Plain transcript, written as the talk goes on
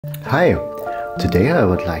Hi! Today I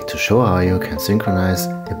would like to show how you can synchronize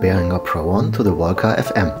the Behringer Pro-1 to the Volca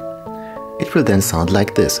FM. It will then sound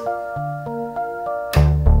like this.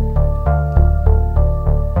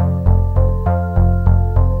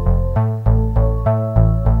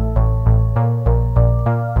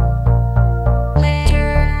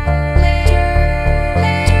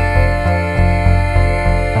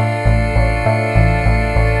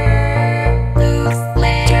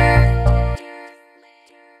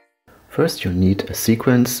 First you need a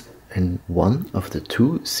sequence in one of the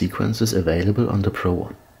two sequences available on the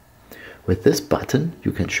Pro-1. With this button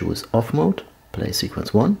you can choose off mode, play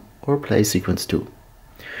sequence 1 or play sequence 2.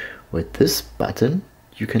 With this button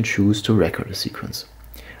you can choose to record a sequence.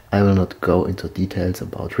 I will not go into details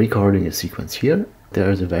about recording a sequence here,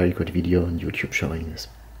 there is a very good video on YouTube showing this.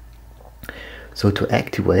 So to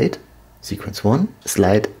activate sequence 1,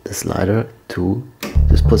 slide the slider to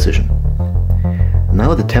this position.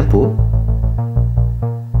 Now the tempo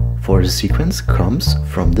for the sequence comes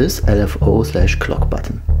from this LFO/clock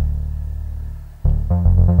button.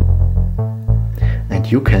 And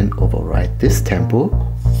you can override this tempo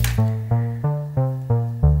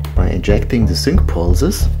by injecting the sync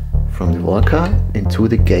pulses from the Volca into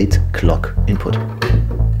the gate clock input.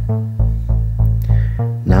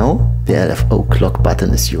 Now the LFO clock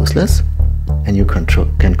button is useless and you can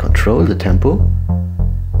control the tempo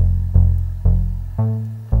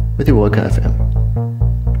with the Volca FM.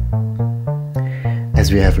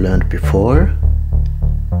 As we have learned before,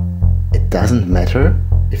 it doesn't matter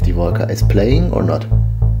if the Volca is playing or not.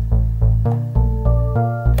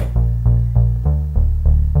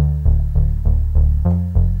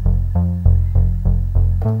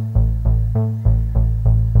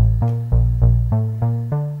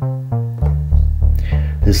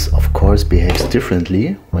 This of course behaves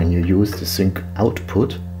differently when you use the sync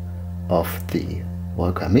output of the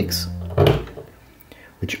Volca mix,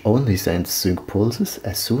 which only sends sync pulses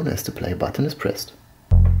as soon as the play button is pressed.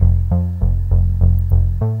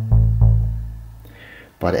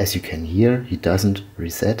 But as you can hear, he doesn't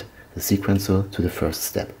reset the sequencer to the first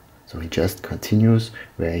step, so he just continues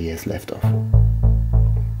where he has left off.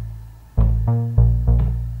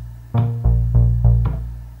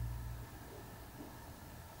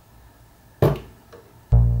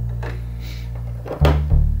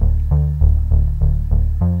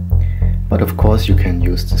 But of course you can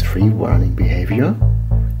use this free warning behavior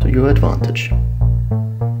to your advantage.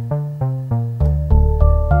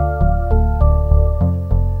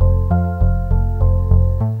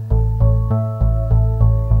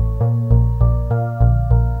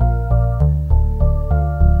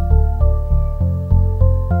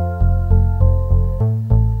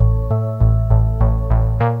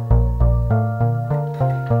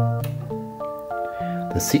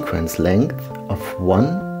 The sequence length of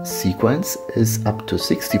one sequence is up to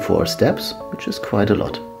 64 steps, which is quite a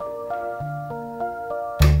lot.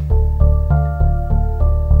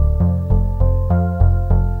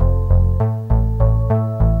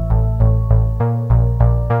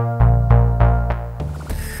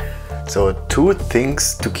 So two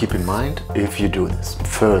things to keep in mind if you do this.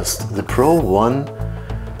 First, the Pro-1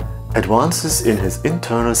 advances in his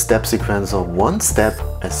internal step sequencer one step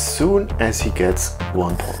as soon as he gets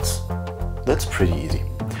one pulse. That's pretty easy.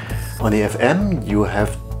 On the FM you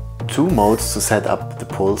have two modes to set up the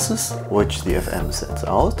pulses, which the FM sends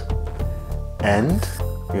out, and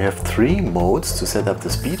you have three modes to set up the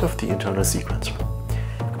speed of the internal sequencer.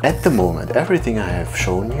 At the moment everything I have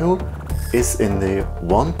shown you is in the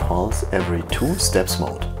one pulse every 2 steps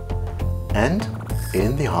mode and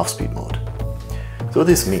in the half speed mode. So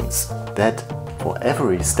this means that for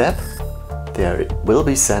every step there will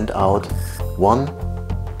be sent out one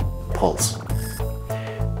pulse.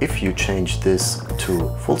 If you change this to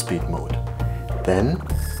full speed mode, then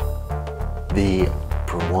the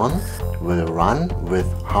Pro-1 will run with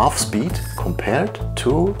half speed compared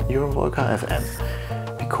to your Volca FM,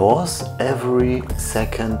 because every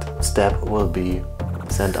second step will be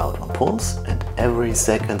sent out one pulse and every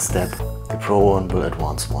second step the Pro-1 will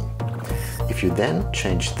advance one. If you then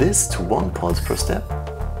change this to one pulse per step,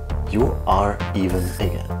 you are even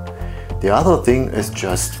again. The other thing is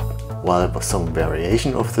just, well, some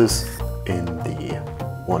variation of this. In the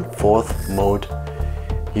 1/4 mode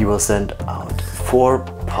he will send out 4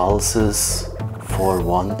 pulses for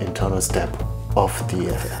one internal step of the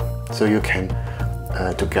FM. So you can,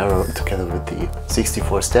 together with the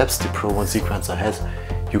 64 steps the Pro-1 sequencer has,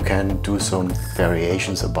 you can do some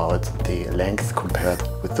variations about the length compared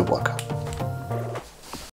with the Volca.